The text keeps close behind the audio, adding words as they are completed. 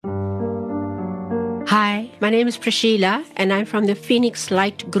Hi, my name is Prashila and I'm from the Phoenix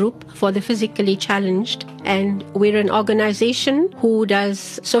Light Group for the Physically Challenged, and we're an organization who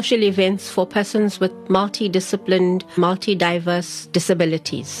does social events for persons with multidisciplined, multi-diverse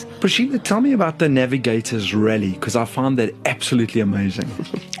disabilities. Prashila, tell me about the Navigators Rally, because I found that absolutely amazing.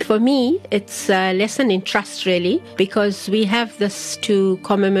 For me, it's a lesson in trust, really, because we have this to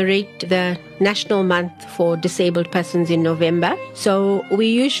commemorate the National Month for Disabled Persons in November. So we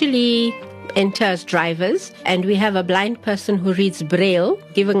usually enter as drivers, and we have a blind person who reads Braille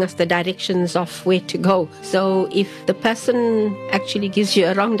giving us the directions of where to go. So if the person actually gives you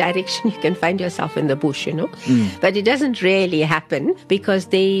a wrong direction, you can find yourself in the bush, But it doesn't really happen because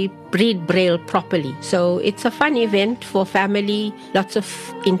they read Braille properly. So it's a fun event for family, lots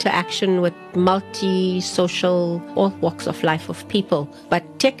of interaction with multi-social, all walks of life of people.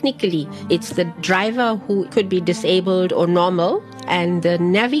 But technically, it's the driver who could be disabled or normal, and the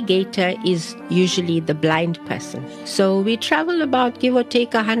navigator is usually the blind person. So we travel about, give or take,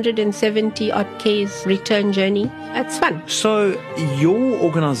 170 odd Ks return journey. It's fun. So your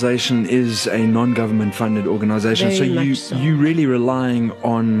organization is a non-government funded organization. So you're really relying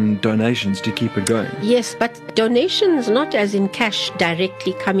on donations to keep it going. Yes, but donations not as in cash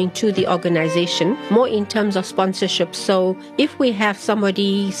directly coming to the organization, more in terms of sponsorship. So if we have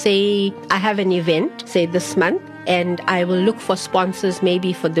somebody, say, I have an event, say this month, and I will look for sponsors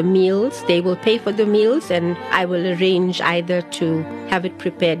maybe for the meals. They will pay for the meals, and I will arrange either to have it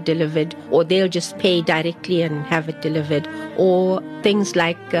prepared, delivered, or they'll just pay directly and have it delivered. Or things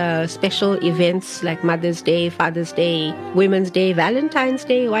like special events like Mother's Day, Father's Day, Women's Day, Valentine's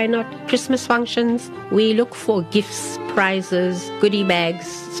Day, why not? Christmas functions. We look for gifts, prizes, goodie bags,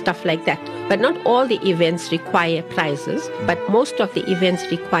 stuff like that. But not all the events require prizes, but most of the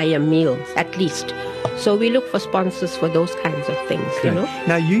events require meals, at least. So we look for sponsors for those kinds of things,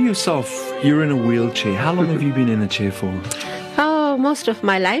 Now, you yourself, you're in a wheelchair. How long have you been in a chair for? Oh, most of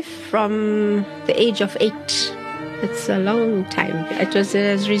my life, from the age of 8. It's a long time. It was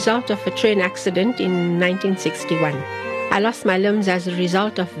as a result of a train accident in 1961. I lost my limbs as a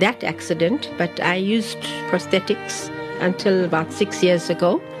result of that accident, but I used prosthetics until about 6 years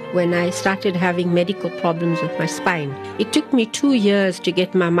ago, when I started having medical problems with my spine. It took me 2 years to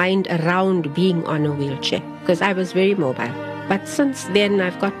get my mind around being on a wheelchair because I was very mobile. But since then,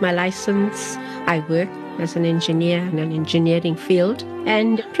 I've got my license. I work as an engineer in an engineering field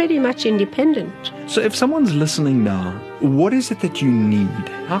and pretty much independent. So if someone's listening now, what is it that you need?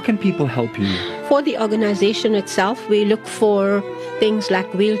 How can people help you? For the organization itself, we look for things like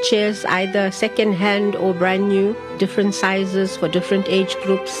wheelchairs, either second-hand or brand new, different sizes for different age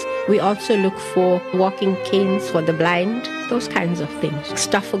groups. We also look for walking canes for the blind, those kinds of things.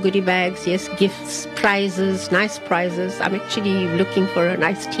 Stuff for goodie bags, yes, gifts, prizes, nice prizes. I'm actually looking for a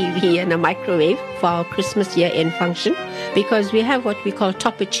nice TV and a microwave for our Christmas year-end function, because we have what we call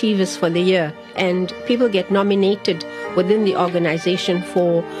top achievers for the year, and people get nominated within the organization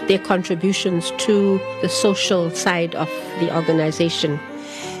for their contributions to the social side of the organization.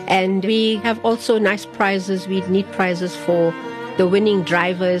 And we have also nice prizes. We need prizes for the winning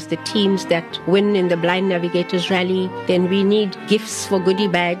drivers, the teams that win in the Blind Navigators Rally. Then we need gifts for goodie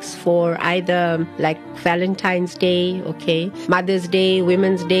bags for either like Valentine's Day, Mother's Day,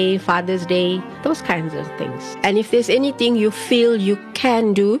 Women's Day, Father's Day, those kinds of things. And if there's anything you feel you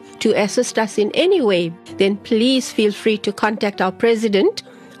can do to assist us in any way, then please feel free to contact our president,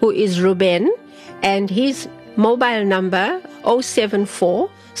 who is Ruben, and his mobile number 074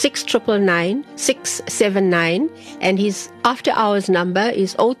 699 679, and his after hours number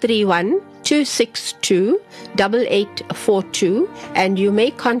is 031 262 8842, and you may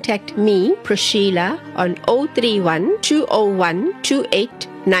contact me, Prashila, on 031 201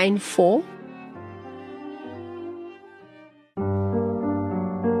 2894.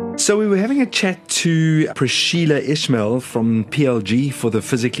 So we were having a chat to Prashila Ismail from PLG for the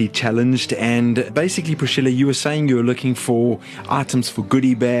Physically Challenged, and basically, Prashila, you were saying you were looking for items for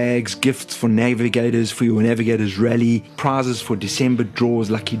goodie bags, gifts for navigators, for your Navigators Rally, prizes for December draws,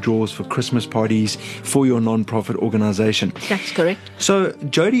 lucky draws for Christmas parties for your non-profit organization. That's correct. So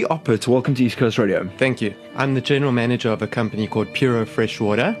Jody Oppert, welcome to East Coast Radio. Thank you. I'm the general manager of a company called Puro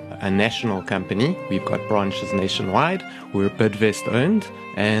Freshwater, a national company. We've got branches nationwide. We're Bidvest owned,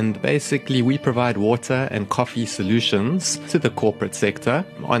 and basically we provide water and coffee solutions to the corporate sector.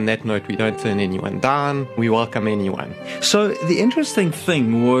 On that note, we don't turn anyone down. We welcome anyone. So the interesting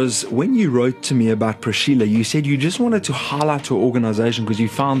thing was when you wrote to me about Prashila, you said you just wanted to highlight her organization because you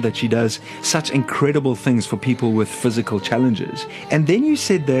found that she does such incredible things for people with physical challenges. And then you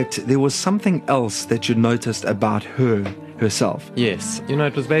said that there was something else that you noticed about her herself. Yes.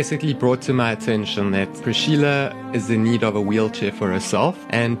 It was basically brought to my attention that Priscilla is in need of a wheelchair for herself.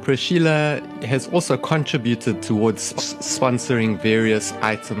 And Priscilla has also contributed towards sponsoring various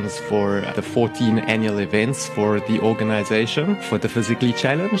items for the 14 annual events for the organization for the physically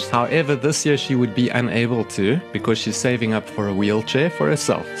challenged. However, this year she would be unable to because she's saving up for a wheelchair for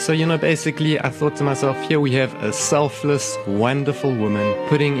herself. So, basically I thought to myself, here we have a selfless, wonderful woman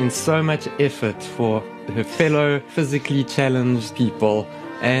putting in so much effort for her fellow physically challenged people.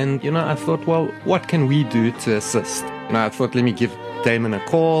 And, I thought, well, what can we do to assist? I thought, let me give Damon a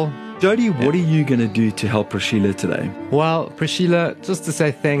call. Jody, what are you going to do to help Priscilla today? Well, Priscilla, just to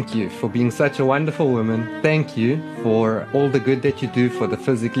say thank you for being such a wonderful woman. Thank you for all the good that you do for the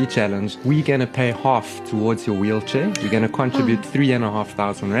physically challenged. We're going to pay half towards your wheelchair. We're going to contribute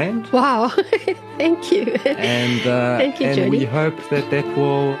 3,500 Rand. Wow. Thank you. And, thank you, and Jody. we hope that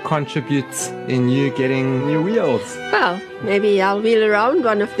will contribute in you getting new wheels. Well, maybe I'll wheel around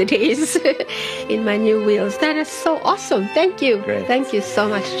one of the days in my new wheels. That is so awesome. Thank you. Great. Thank you so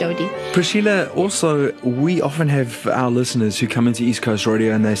much, Jody. Priscilla, also, we often have our listeners who come into East Coast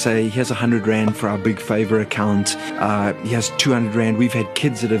Radio and they say, here's 100 Rand for our Big Favour account. He has 200 Rand. We've had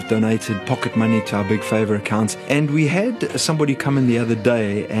kids that have donated pocket money to our Big Favour accounts. And we had somebody come in the other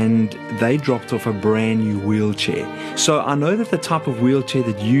day and they dropped off a brand new wheelchair. So I know that the type of wheelchair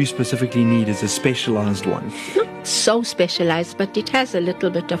that you specifically need is a specialized one. Not so specialized, but it has a little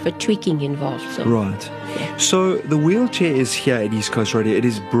bit of a tweaking involved. So. Right. So the wheelchair is here at East Coast Radio. It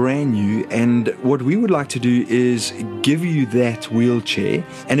is brand new, and what we would like to do is give you that wheelchair,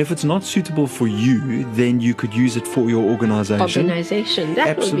 and if it's not suitable for you, then you could use it for your organization.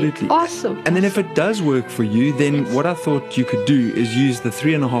 That Absolutely. would be awesome. And then if it does work for you, then what I thought you could do is use the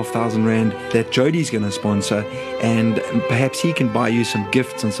 3,500 Rand that Jody's going to sponsor, and perhaps he can buy you some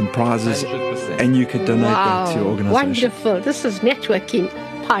gifts and some prizes, 100%. and you could donate that to your organization. Wonderful. This is networking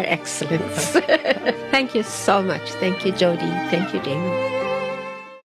par excellence. Thank you so much. Thank you, Jody. Thank you, Damon.